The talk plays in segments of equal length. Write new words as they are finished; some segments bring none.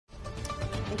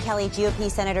Kelly, GOP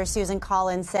Senator Susan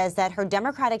Collins says that her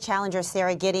Democratic challenger,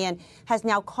 Sara Gideon, has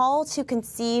now called to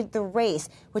concede the race,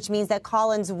 which means that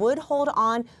Collins would hold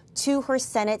on to her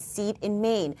Senate seat in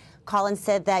Maine. Collins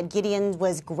said that Gideon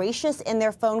was gracious in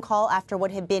their phone call after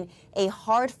what had been a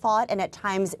hard-fought and at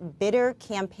times bitter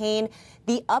campaign.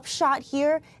 The upshot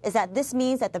here is that this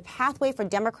means that the pathway for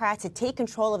Democrats to take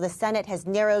control of the Senate has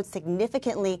narrowed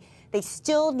significantly. They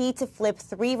still need to flip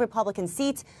 3 Republican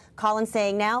seats. Collins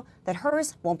saying now that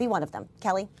hers won't be one of them.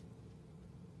 Kelly?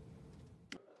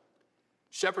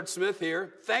 Shepard Smith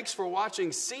here. Thanks for watching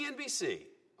CNBC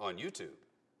on YouTube.